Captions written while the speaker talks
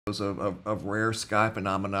of rare sky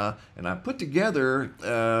phenomena, and I put together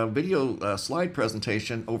a video slide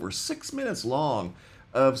presentation over 6 minutes long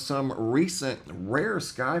of some recent rare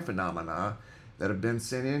sky phenomena that have been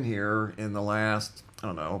sent in here in the last, I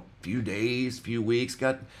don't know, few days, few weeks.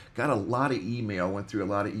 Got a lot of email, went through a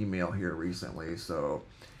lot of email here recently, so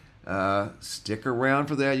stick around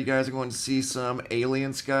for that. You guys are going to see some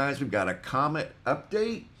alien skies. We've got a comet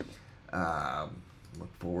update.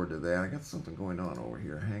 Look forward to that. I got something going on over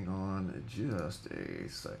here. Hang on just a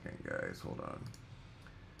second, guys. Hold on.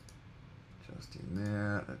 Adjusting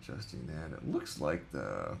that, adjusting that. It looks like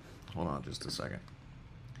the... Hold on just a second.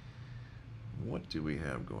 What do we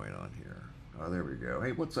have going on here? Oh, there we go.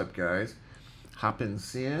 Hey, what's up, guys? Hoppin'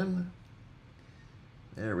 Sin.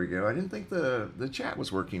 There we go. I didn't think the chat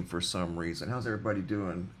was working for some reason. How's everybody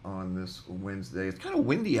doing on this Wednesday? It's kind of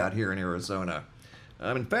windy out here in Arizona.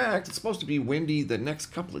 In fact, it's supposed to be windy the next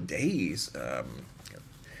couple of days.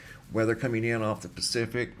 Weather coming in off the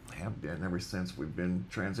Pacific. Have been ever since we've been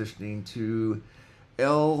transitioning to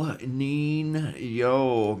El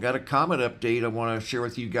Nino. Got a comet update I want to share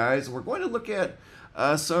with you guys. We're going to look at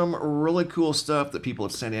some really cool stuff that people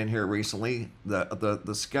have sent in here recently. The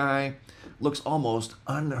sky looks almost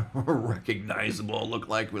unrecognizable. Look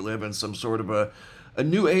like we live in some sort of a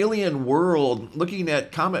new alien world. Looking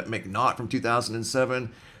at Comet McNaught from 2007,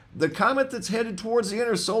 the comet that's headed towards the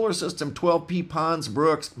inner solar system, 12P Pons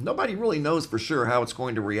Brooks. Nobody really knows for sure how it's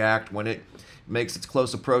going to react when it makes its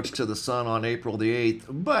close approach to the sun on April the 8th,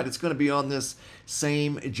 but it's going to be on this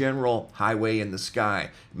same general highway in the sky.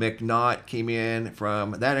 McNaught came in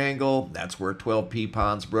from that angle. That's where 12P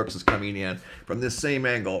Pons Brooks is coming in from this same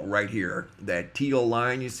angle right here. That teal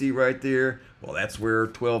line you see right there, well, that's where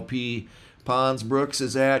 12P Pons Brooks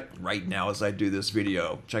is at right now as I do this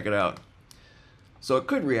video. Check it out. So it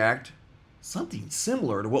could react something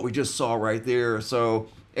similar to what we just saw right there. So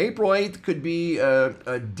April 8th could be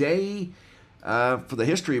a day for the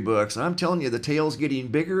history books. And I'm telling you, the tail's getting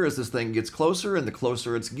bigger as this thing gets closer, and the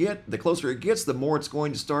closer it gets, the more it's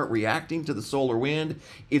going to start reacting to the solar wind.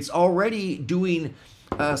 It's already doing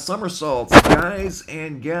somersaults. Guys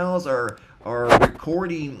and gals are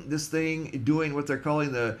recording this thing doing what they're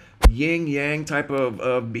calling the yin-yang type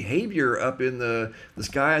of behavior up in the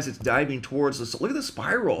sky as it's diving towards us. Look at the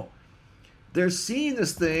spiral. They're seeing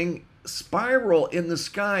this thing spiral in the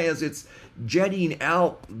sky as it's jetting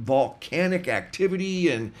out volcanic activity,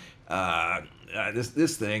 and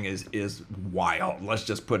this thing is wild. Let's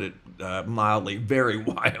just put it mildly, very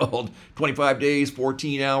wild. 25 days,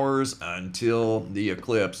 14 hours until the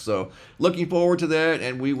eclipse. So looking forward to that,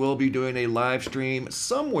 and we will be doing a live stream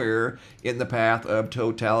somewhere in the path of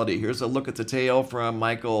totality. Here's a look at the tail from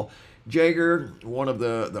Michael Jager, one of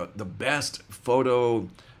the best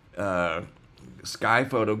sky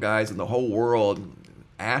photo guys in the whole world.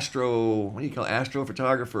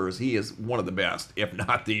 Astrophotographers. He is one of the best, if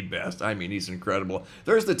not the best. I mean, he's incredible.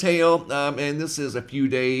 There's the tail, and this is a few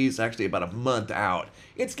days, actually about a month out.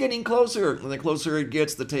 It's getting closer, and the closer it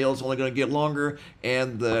gets, the tail is only going to get longer,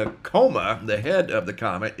 and the coma, the head of the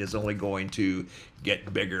comet, is only going to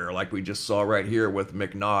get bigger, like we just saw right here with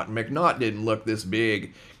McNaught. McNaught didn't look this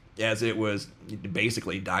big as it was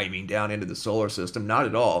basically diving down into the solar system. Not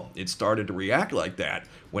at all. It started to react like that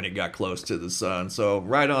when it got close to the sun. So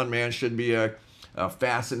right on, man. Should be a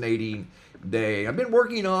fascinating day. I've been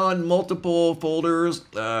working on multiple folders.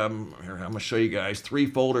 Here, I'm going to show you guys 3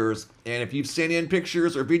 folders. And if you've sent in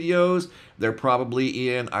pictures or videos, they're probably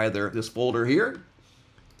in either this folder here.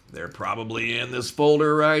 They're probably in this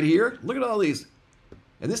folder right here. Look at all these.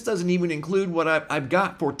 And this doesn't even include what I've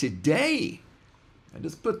got for today. I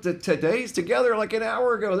just put the today's together like an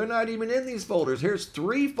hour ago. They're not even in these folders. Here's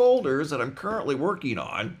 3 folders that I'm currently working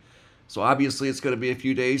on. So obviously it's going to be a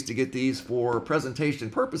few days to get these for presentation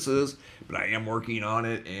purposes, but I am working on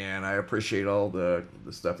it, and I appreciate all the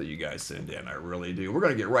stuff that you guys send in. I really do. We're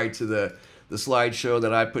going to get right to the slideshow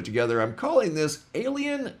that I put together. I'm calling this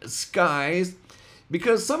Alien Skies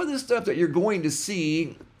because some of this stuff that you're going to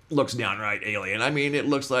see looks downright alien. I mean, it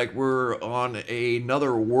looks like we're on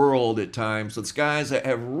another world at times. So the skies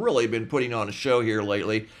have really been putting on a show here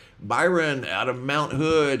lately. Byron out of Mount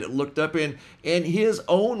Hood looked up in his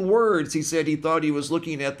own words, he said he thought he was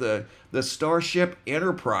looking at the Starship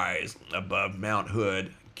Enterprise above Mount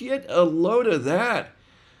Hood. Get a load of that.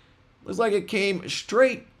 Looks like it came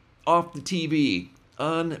straight off the TV.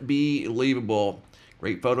 Unbelievable.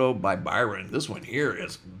 Great photo by Byron. This one here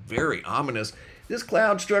is very ominous. This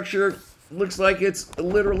cloud structure looks like it's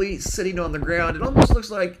literally sitting on the ground. It almost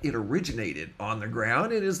looks like it originated on the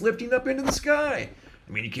ground and is lifting up into the sky.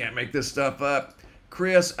 I mean, you can't make this stuff up.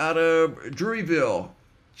 Chris out of Druryville,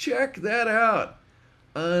 check that out.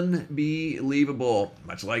 Unbelievable.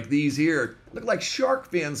 Much like these here. Look like shark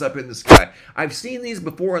fins up in the sky. I've seen these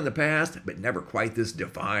before in the past, but never quite this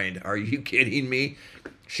defined. Are you kidding me?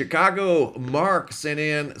 Chicago Mark sent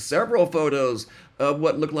in several photos of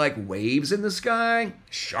what looked like waves in the sky,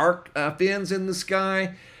 shark fins in the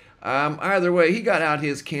sky. Either way, he got out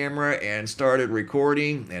his camera and started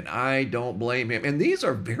recording, and I don't blame him. And these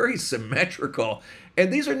are very symmetrical.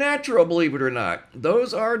 And these are natural, believe it or not.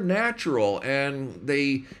 Those are natural, and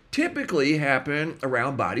they typically happen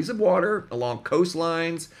around bodies of water, along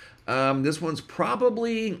coastlines. This one's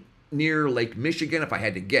probably near Lake Michigan, if I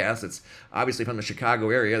had to guess. It's obviously from the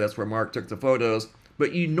Chicago area. That's where Mark took the photos.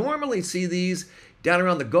 But you normally see these down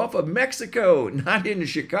around the Gulf of Mexico, not in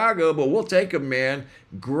Chicago, but we'll take them, man.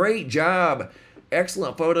 Great job.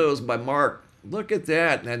 Excellent photos by Mark. Look at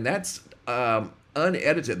that. And that's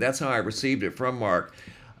unedited. That's how I received it from Mark.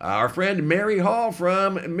 Our friend Mary Hall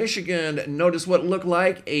from Michigan noticed what looked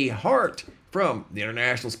like a heart from the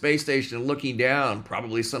International Space Station looking down,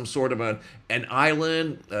 probably some sort of an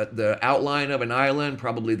island, the outline of an island,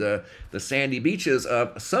 probably the sandy beaches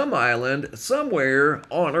of some island somewhere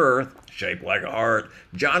on Earth, shaped like a heart.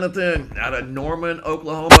 Jonathan out of Norman,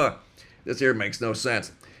 Oklahoma. This here makes no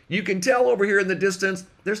sense. You can tell over here in the distance,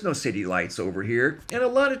 there's no city lights over here. And a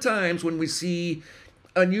lot of times when we see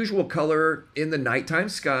unusual color in the nighttime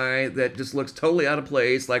sky that just looks totally out of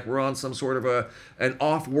place, like we're on some sort of an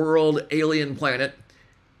off-world alien planet,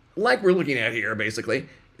 like we're looking at here, basically,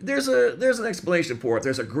 there's an explanation for it.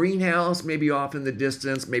 There's a greenhouse maybe off in the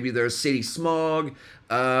distance. Maybe there's city smog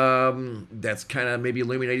that's kind of maybe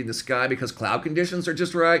illuminating the sky because cloud conditions are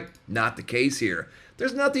just right. Not the case here.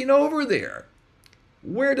 There's nothing over there.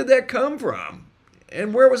 Where did that come from?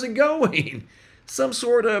 And where was it going? Some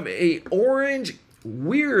sort of a orange,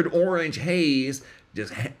 weird orange haze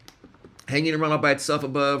just hanging around all by itself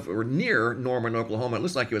above or near Norman, Oklahoma. It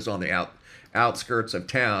looks like it was on the outskirts of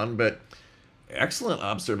town, but excellent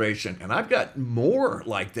observation. And I've got more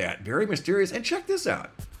like that. Very mysterious. And check this out.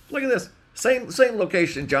 Look at this. Same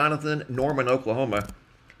location, Jonathan, Norman, Oklahoma.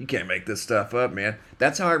 You can't make this stuff up, man.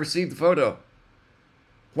 That's how I received the photo.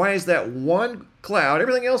 Why is that one cloud?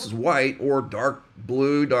 Everything else is white or dark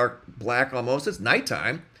blue, dark black almost. It's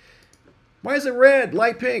nighttime. Why is it red,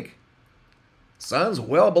 light pink? Sun's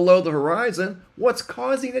well below the horizon. What's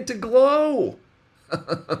causing it to glow?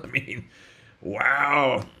 I mean,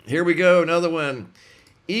 wow. Here we go, another one.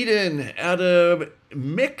 Eden out of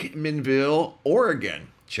McMinnville, Oregon.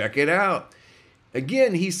 Check it out.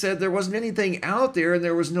 Again, he said there wasn't anything out there and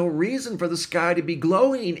there was no reason for the sky to be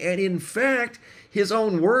glowing. And in fact, his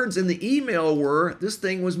own words in the email were, this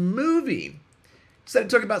thing was moving. He said it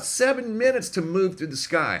took about 7 minutes to move through the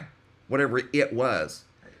sky, whatever it was.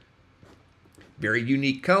 Very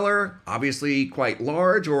unique color, obviously quite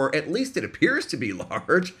large, or at least it appears to be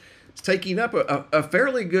large. It's taking up a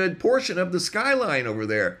fairly good portion of the skyline over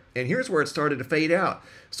there. And here's where it started to fade out.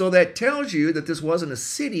 So that tells you that this wasn't a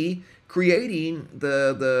city creating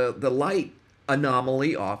the light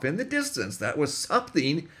anomaly off in the distance. That was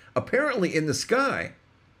something apparently in the sky.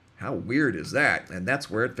 How weird is that? And that's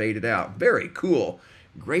where it faded out. Very cool.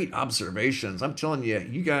 Great observations. I'm telling you,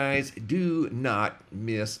 you guys do not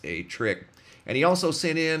miss a trick. And he also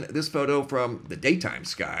sent in this photo from the daytime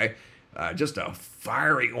sky, just a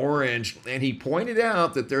fiery orange. And he pointed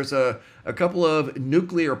out that there's a couple of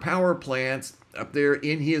nuclear power plants up there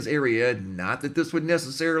in his area. Not that this would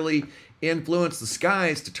necessarily influence the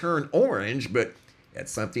skies to turn orange, but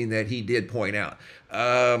that's something that he did point out.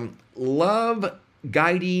 Love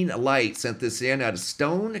Guiding Light sent this in out of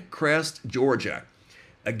Stonecrest, Georgia.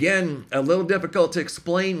 Again, a little difficult to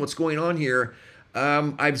explain what's going on here.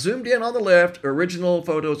 I've zoomed in on the left, original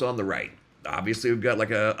photos on the right. Obviously, we've got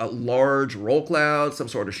like a large roll cloud, some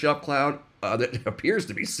sort of shelf cloud that appears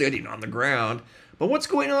to be sitting on the ground. But what's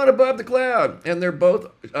going on above the cloud? And they're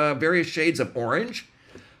both various shades of orange.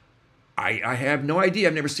 I have no idea.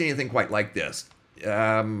 I've never seen anything quite like this.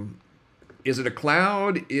 Is it a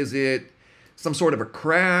cloud? Is it some sort of a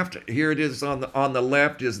craft? Here it is on the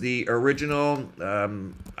left is the original.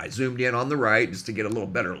 I zoomed in on the right just to get a little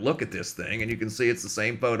better look at this thing, and you can see it's the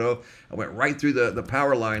same photo. I went right through the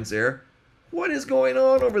power lines there. What is going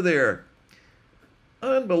on over there?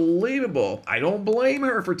 Unbelievable. I don't blame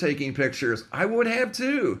her for taking pictures. I would have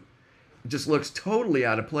too. It just looks totally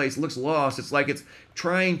out of place. It looks lost. It's like it's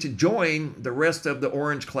trying to join the rest of the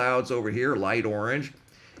orange clouds over here, light orange.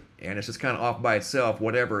 And it's just kind of off by itself,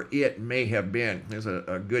 whatever it may have been. There's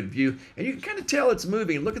a good view. And you can kind of tell it's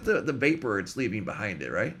moving. Look at the vapor it's leaving behind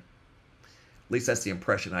it, right? At least that's the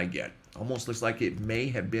impression I get. Almost looks like it may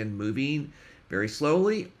have been moving very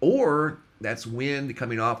slowly, or that's wind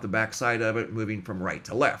coming off the backside of it, moving from right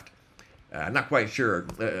to left. Not quite sure.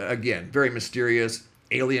 Again, very mysterious,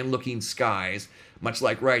 alien-looking skies, much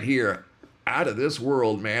like right here. Out of this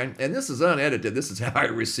world, man. And this is unedited. This is how I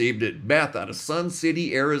received it. Beth out of Sun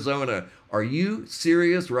City, Arizona. Are you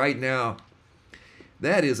serious right now?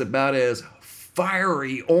 That is about as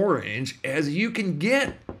fiery orange as you can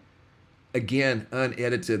get. Again,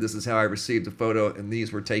 unedited. This is how I received the photo, and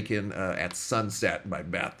these were taken at sunset by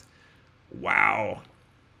Beth. Wow.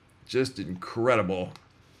 Just incredible.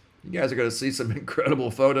 You guys are going to see some incredible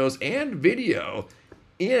photos and video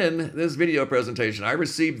in this video presentation. I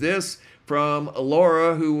received this from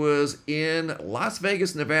Laura, who was in Las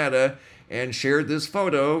Vegas, Nevada, and shared this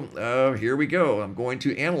photo. Here we go. I'm going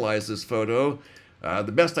to analyze this photo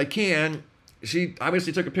the best I can. She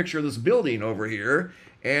obviously took a picture of this building over here,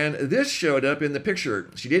 and this showed up in the picture.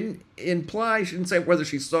 She didn't imply, she didn't say whether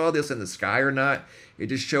she saw this in the sky or not. It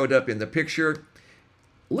just showed up in the picture.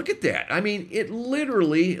 Look at that. I mean, it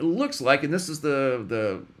literally looks like, and this is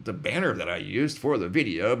the banner that I used for the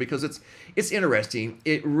video because it's interesting.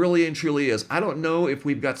 It really and truly is. I don't know if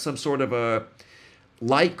we've got some sort of a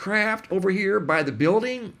light craft over here by the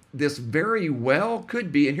building. This very well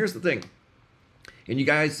could be, and here's the thing. And you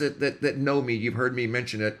guys that know me, you've heard me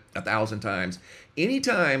mention it 1,000 times.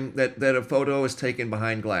 Anytime that a photo is taken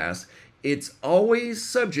behind glass, it's always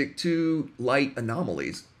subject to light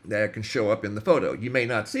anomalies that can show up in the photo. You may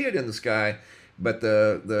not see it in the sky, but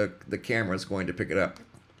the camera is going to pick it up.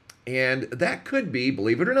 And that could be,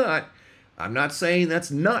 believe it or not, I'm not saying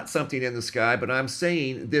that's not something in the sky, but I'm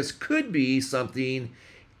saying this could be something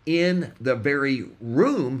in the very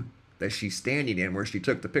room that she's standing in where she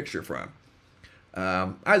took the picture from.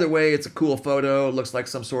 Either way, it's a cool photo. It looks like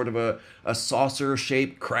some sort of a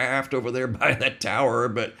saucer-shaped craft over there by that tower,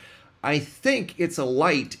 but I think it's a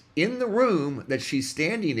light in the room that she's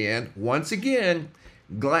standing in. Once again,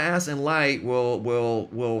 glass and light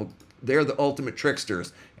they're the ultimate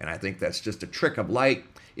tricksters, and I think that's just a trick of light.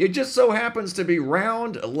 It just so happens to be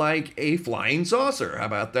round like a flying saucer. How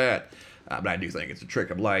about that? But I do think it's a trick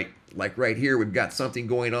of light. Like right here, we've got something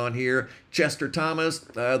going on here. Chester Thomas,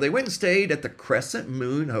 they went and stayed at the Crescent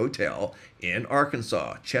Moon Hotel in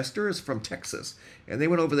Arkansas. Chester is from Texas, and they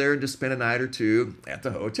went over there and just spent a night or two at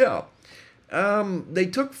the hotel. They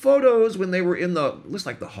took photos when they were in looks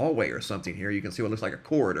like the hallway or something here. You can see what looks like a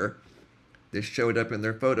corridor. This showed up in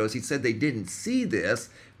their photos. He said they didn't see this.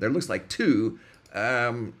 There looks like two.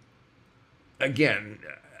 Again,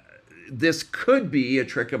 this could be a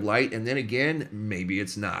trick of light, and then again, maybe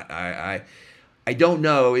it's not. I don't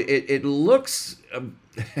know. It looks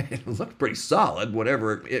it looked pretty solid,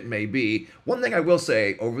 whatever it may be. One thing I will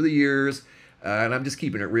say, over the years, and I'm just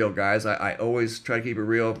keeping it real, guys. I always try to keep it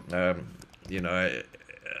real,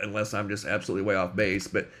 unless I'm just absolutely way off base.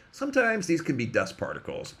 But sometimes these can be dust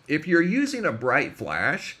particles. If you're using a bright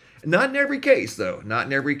flash, not in every case, though, not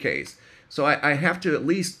in every case. So I have to at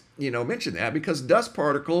least mention that, because dust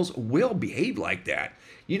particles will behave like that.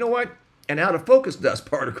 You know what? And out of focus dust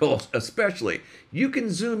particles especially. You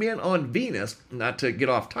can zoom in on Venus, not to get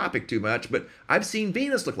off topic too much, but I've seen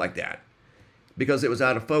Venus look like that because it was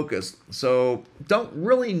out of focus. So don't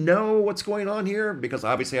really know what's going on here, because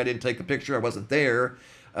obviously I didn't take the picture. I wasn't there.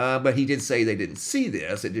 But he did say they didn't see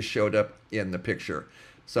this. It just showed up in the picture.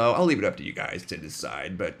 So I'll leave it up to you guys to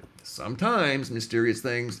decide. But sometimes mysterious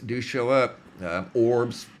things do show up.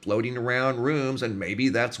 Orbs floating around rooms, and maybe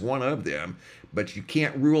that's one of them. But you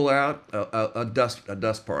can't rule out a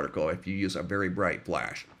dust particle if you use a very bright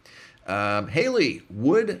flash. Haley,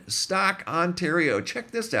 Woodstock, Ontario.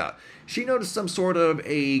 Check this out. She noticed some sort of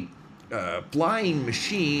a flying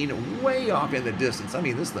machine way off in the distance. I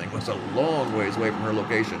mean, this thing was a long ways away from her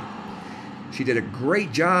location. She did a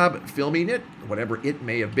great job filming it, whatever it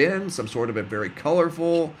may have been, some sort of a very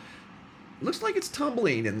colorful. Looks like it's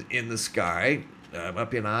tumbling in the sky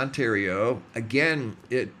up in Ontario. Again,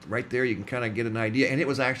 right there you can kind of get an idea, and it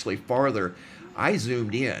was actually farther. I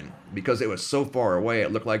zoomed in because it was so far away.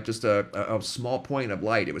 It looked like just a small point of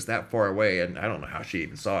light. It was that far away, and I don't know how she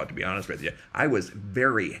even saw it, to be honest with you. I was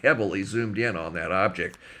very heavily zoomed in on that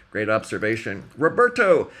object. Great observation.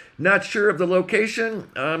 Roberto, not sure of the location.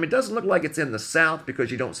 It doesn't look like it's in the south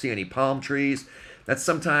because you don't see any palm trees. That's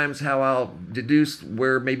sometimes how I'll deduce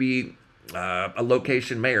where maybe a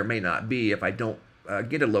location may or may not be if I don't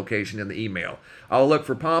get a location in the email. I'll look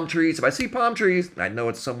for palm trees. If I see palm trees, I know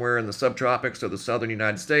it's somewhere in the subtropics or the southern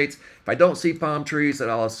United States. If I don't see palm trees, then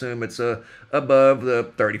I'll assume it's above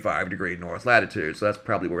the 35-degree north latitude. So that's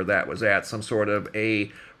probably where that was at, some sort of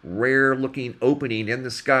a rare-looking opening in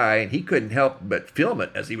the sky, and he couldn't help but film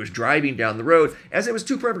it as he was driving down the road, as it was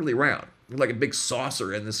too perfectly round. like a big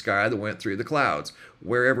saucer in the sky that went through the clouds,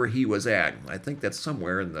 wherever he was at. I think that's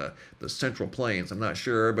somewhere in the Central Plains. I'm not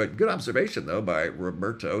sure, but good observation, though, by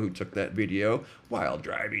Roberto, who took that video while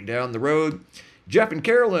driving down the road. Jeff and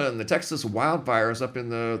Carolyn, the Texas wildfires up in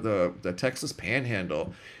the Texas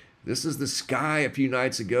Panhandle. This is the sky a few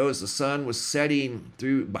nights ago as the sun was setting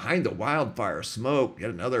through behind the wildfire smoke.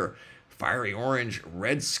 Yet another fiery orange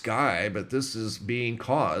red sky, but this is being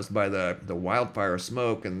caused by the wildfire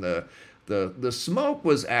smoke, and the smoke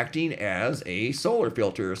was acting as a solar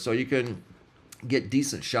filter, so you can get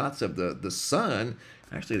decent shots of the sun.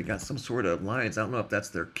 Actually, they got some sort of lines. I don't know if that's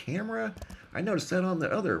their camera. I noticed that on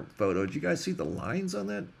the other photo. Did you guys see the lines on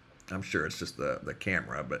that? I'm sure it's just the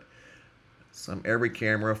camera, but every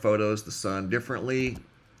camera photos the sun differently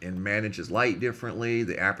and manages light differently.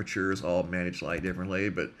 The apertures all manage light differently,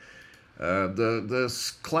 but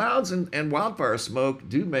the clouds and wildfire smoke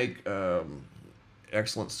do make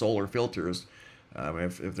excellent solar filters.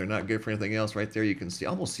 If they're not good for anything else, right there you can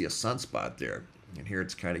almost see a sunspot there. And here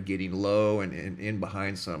it's kind of getting low and in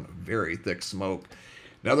behind some very thick smoke.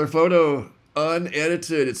 Another photo,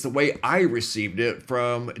 unedited. It's the way I received it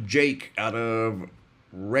from Jake out of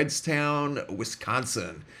Redstown,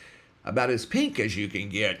 Wisconsin. About as pink as you can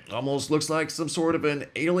get. Almost looks like some sort of an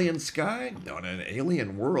alien sky on an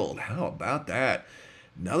alien world. How about that?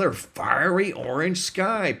 Another fiery orange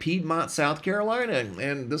sky, Piedmont, South Carolina.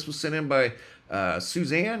 And this was sent in by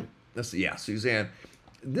Suzanne. Suzanne.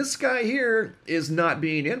 This sky here is not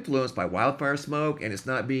being influenced by wildfire smoke, and it's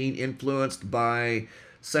not being influenced by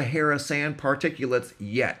Sahara sand particulates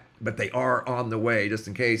yet. But they are on the way, just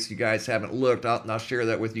in case you guys haven't looked. I'll share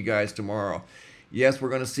that with you guys tomorrow. Yes, we're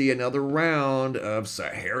going to see another round of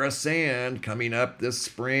Sahara sand coming up this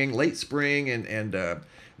spring, late spring, and then,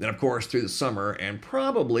 of course, through the summer, and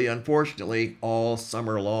probably, unfortunately, all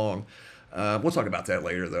summer long. We'll talk about that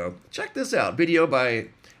later, though. Check this out. Video by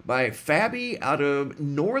Fabi out of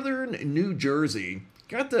northern New Jersey.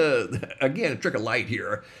 Got again, a trick of light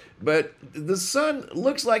here, but the sun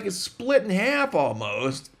looks like it's split in half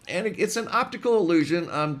almost, and it's an optical illusion.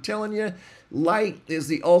 I'm telling you, light is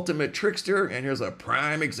the ultimate trickster, and here's a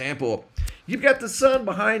prime example. You've got the sun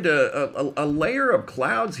behind a layer of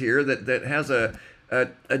clouds here that has a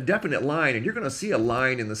definite line, and you're going to see a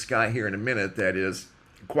line in the sky here in a minute that is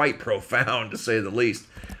quite profound, to say the least.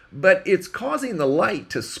 But it's causing the light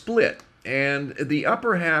to split, and the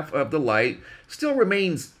upper half of the light still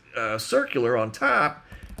remains circular on top,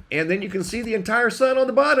 and then you can see the entire sun on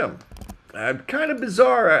the bottom. Kind of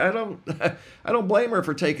bizarre. I don't blame her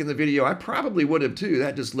for taking the video. I probably would have too.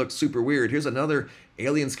 That just looks super weird. Here's another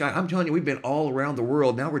alien sky. I'm telling you, we've been all around the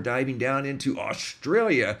world. Now we're diving down into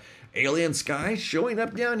Australia. Alien sky showing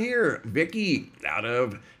up down here. Vicky out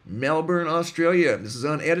of Melbourne, Australia. This is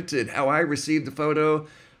unedited. How I received the photo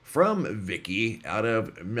from Vicky out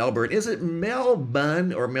of Melbourne. Is it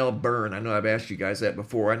Melbourne or Melbourne? I know I've asked you guys that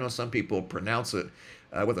before. I know some people pronounce it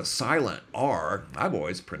with a silent R. I've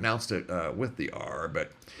always pronounced it with the R,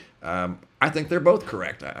 but I think they're both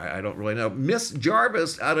correct. I don't really know. Miss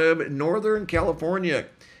Jarvis out of Northern California.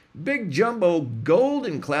 Big jumbo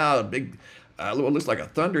golden cloud. Big, looks like a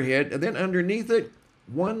thunderhead. And then underneath it,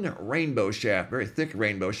 one rainbow shaft. Very thick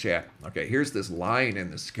rainbow shaft. Okay, here's this line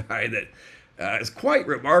in the sky that is quite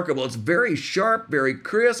remarkable. It's very sharp, very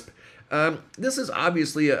crisp. This is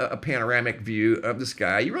obviously a panoramic view of the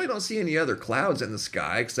sky. You really don't see any other clouds in the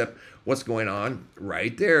sky except what's going on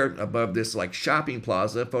right there above this like shopping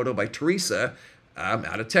plaza. Photo by Teresa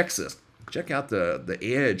out of Texas. Check out the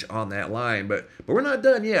edge on that line, but we're not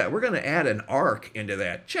done yet. We're going to add an arc into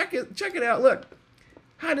that. Check it out. Look,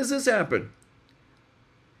 how does this happen?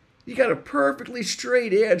 You got a perfectly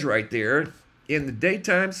straight edge right there in the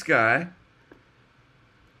daytime sky.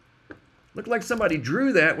 Looked like somebody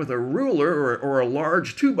drew that with a ruler or a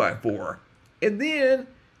large 2x4. And then,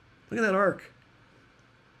 look at that arc.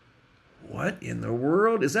 What in the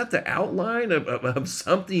world? Is that the outline of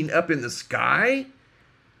something up in the sky?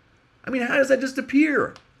 I mean, how does that just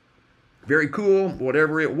appear? Very cool,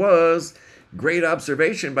 whatever it was. Great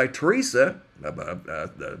observation by Teresa above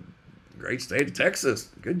the great state of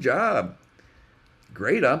Texas. Good job.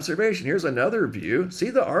 Great observation. Here's another view. See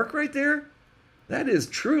the arc right there? That is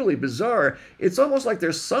truly bizarre. It's almost like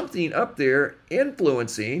there's something up there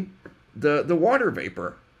influencing the water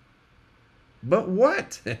vapor. But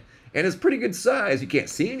what? And it's pretty good size. You can't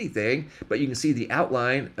see anything, but you can see the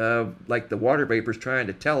outline of like the water vapors trying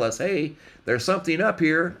to tell us, hey, there's something up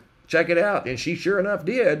here. Check it out. And she sure enough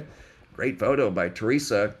did. Great photo by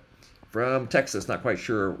Teresa from Texas. Not quite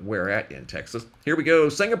sure where at in Texas. Here we go.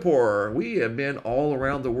 Singapore. We have been all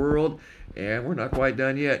around the world, and we're not quite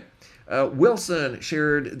done yet. Wilson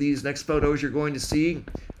shared these next photos you're going to see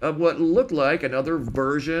of what looked like another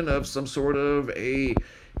version of some sort of a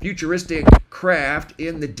futuristic craft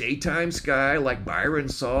in the daytime sky like Byron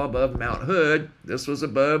saw above Mount Hood. This was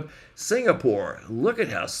above Singapore. Look at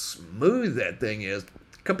how smooth that thing is.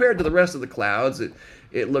 Compared to the rest of the clouds,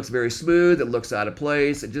 it looks very smooth. It looks out of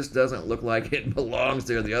place. It just doesn't look like it belongs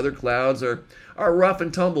there. The other clouds are rough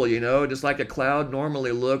and tumble, you know, just like a cloud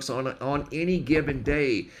normally looks on any given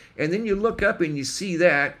day. And then you look up and you see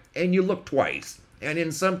that, and you look twice. And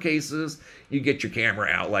in some cases, you get your camera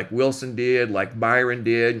out like Wilson did, like Byron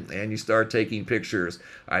did, and you start taking pictures.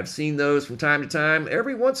 I've seen those from time to time.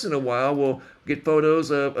 Every once in a while, we'll get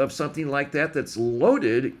photos of something like that that's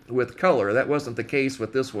loaded with color. That wasn't the case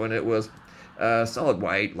with this one. It was solid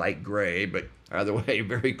white, light gray, but either way,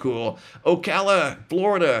 very cool. Ocala,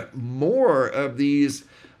 Florida, more of these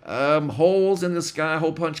holes in the sky,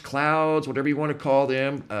 hole punch clouds, whatever you want to call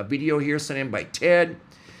them. A video here sent in by Ted,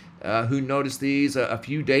 who noticed these a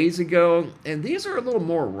few days ago. And these are a little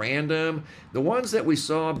more random. The ones that we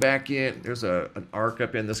saw back in, there's an arc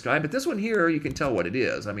up in the sky, but this one here, you can tell what it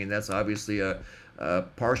is. I mean, that's obviously a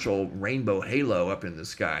partial rainbow halo up in the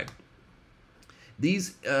sky.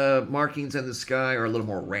 These markings in the sky are a little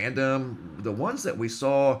more random. The ones that we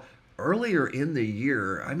saw earlier in the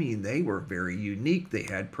year, I mean, they were very unique. They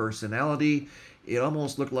had personality. It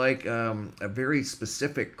almost looked like a very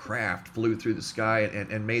specific craft flew through the sky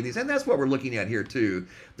and made these. And that's what we're looking at here, too.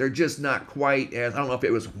 They're just not quite as, I don't know if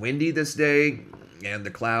it was windy this day and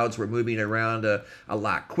the clouds were moving around a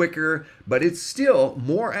lot quicker, but it's still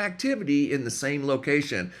more activity in the same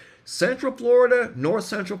location. Central Florida, North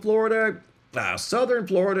Central Florida, Southern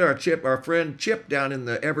Florida, our friend Chip down in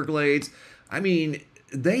the Everglades. I mean,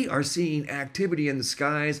 they are seeing activity in the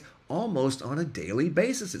skies almost on a daily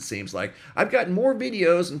basis, it seems like. I've gotten more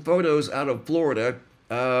videos and photos out of Florida,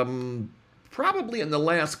 probably in the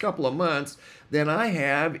last couple of months, than I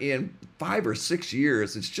have in 5 or 6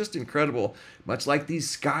 years. It's just incredible. Much like these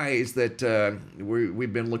skies that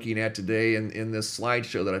we've been looking at today in this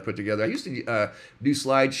slideshow that I put together. I used to do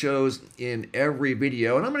slideshows in every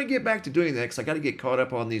video, and I'm going to get back to doing that because I got to get caught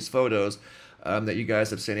up on these photos that you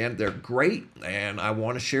guys have sent in. They're great, and I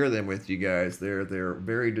want to share them with you guys. They're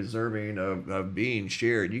very deserving of being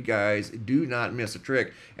shared. You guys do not miss a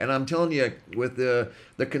trick. And I'm telling you, with the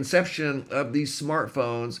conception of these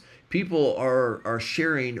smartphones, people are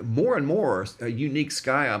sharing more and more unique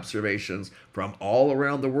sky observations from all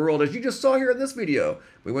around the world, as you just saw here in this video.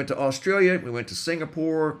 We went to Australia, we went to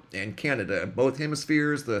Singapore, and Canada, both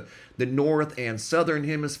hemispheres, the north and southern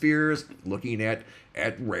hemispheres, looking at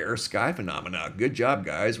rare sky phenomena. Good job,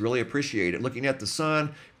 guys. Really appreciate it. Looking at the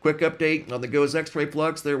sun, quick update on the GOES X-ray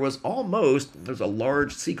flux. There's a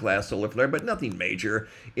large C-class solar flare, but nothing major.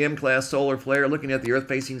 M-class solar flare, looking at the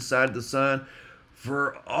Earth-facing side of the sun.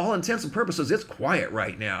 For all intents and purposes, it's quiet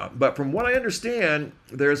right now. But from what I understand,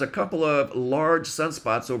 there's a couple of large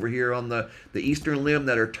sunspots over here on the eastern limb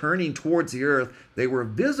that are turning towards the Earth. They were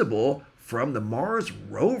visible from the Mars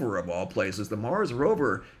rover, of all places. The Mars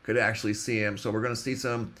rover could actually see them. So we're going to see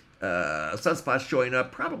some sunspots showing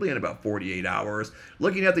up probably in about 48 hours.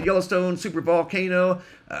 Looking at the Yellowstone supervolcano,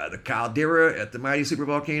 the caldera at the mighty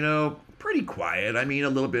supervolcano, pretty quiet. I mean, a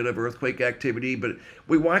little bit of earthquake activity, but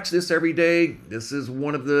we watch this every day. This is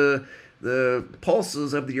one of the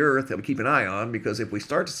pulses of the Earth that we keep an eye on, because if we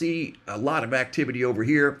start to see a lot of activity over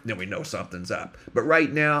here, then we know something's up. But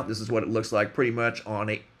right now, this is what it looks like pretty much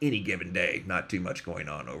on any given day. Not too much going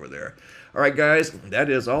on over there. All right, guys, that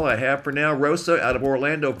is all I have for now. Rosa out of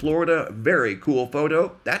Orlando, Florida. Very cool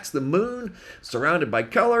photo. That's the moon surrounded by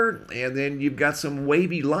color, and then you've got some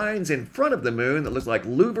wavy lines in front of the moon that looks like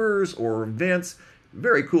louvers or vents.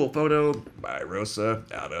 Very cool photo by Rosa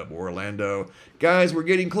out of Orlando. Guys, we're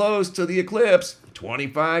getting close to the eclipse.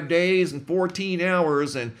 25 days and 14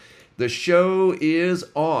 hours, and the show is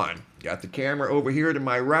on. Got the camera over here to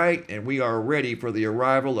my right, and we are ready for the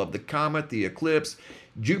arrival of the comet, the eclipse.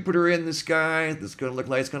 Jupiter in the sky. This is going to look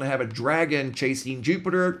like it's going to have a dragon chasing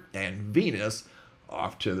Jupiter, and Venus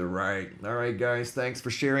off to the right. All right, guys, thanks for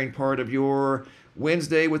sharing part of your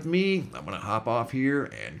Wednesday with me. I'm going to hop off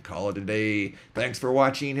here and call it a day. Thanks for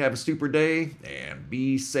watching. Have a super day, and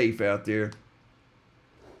be safe out there.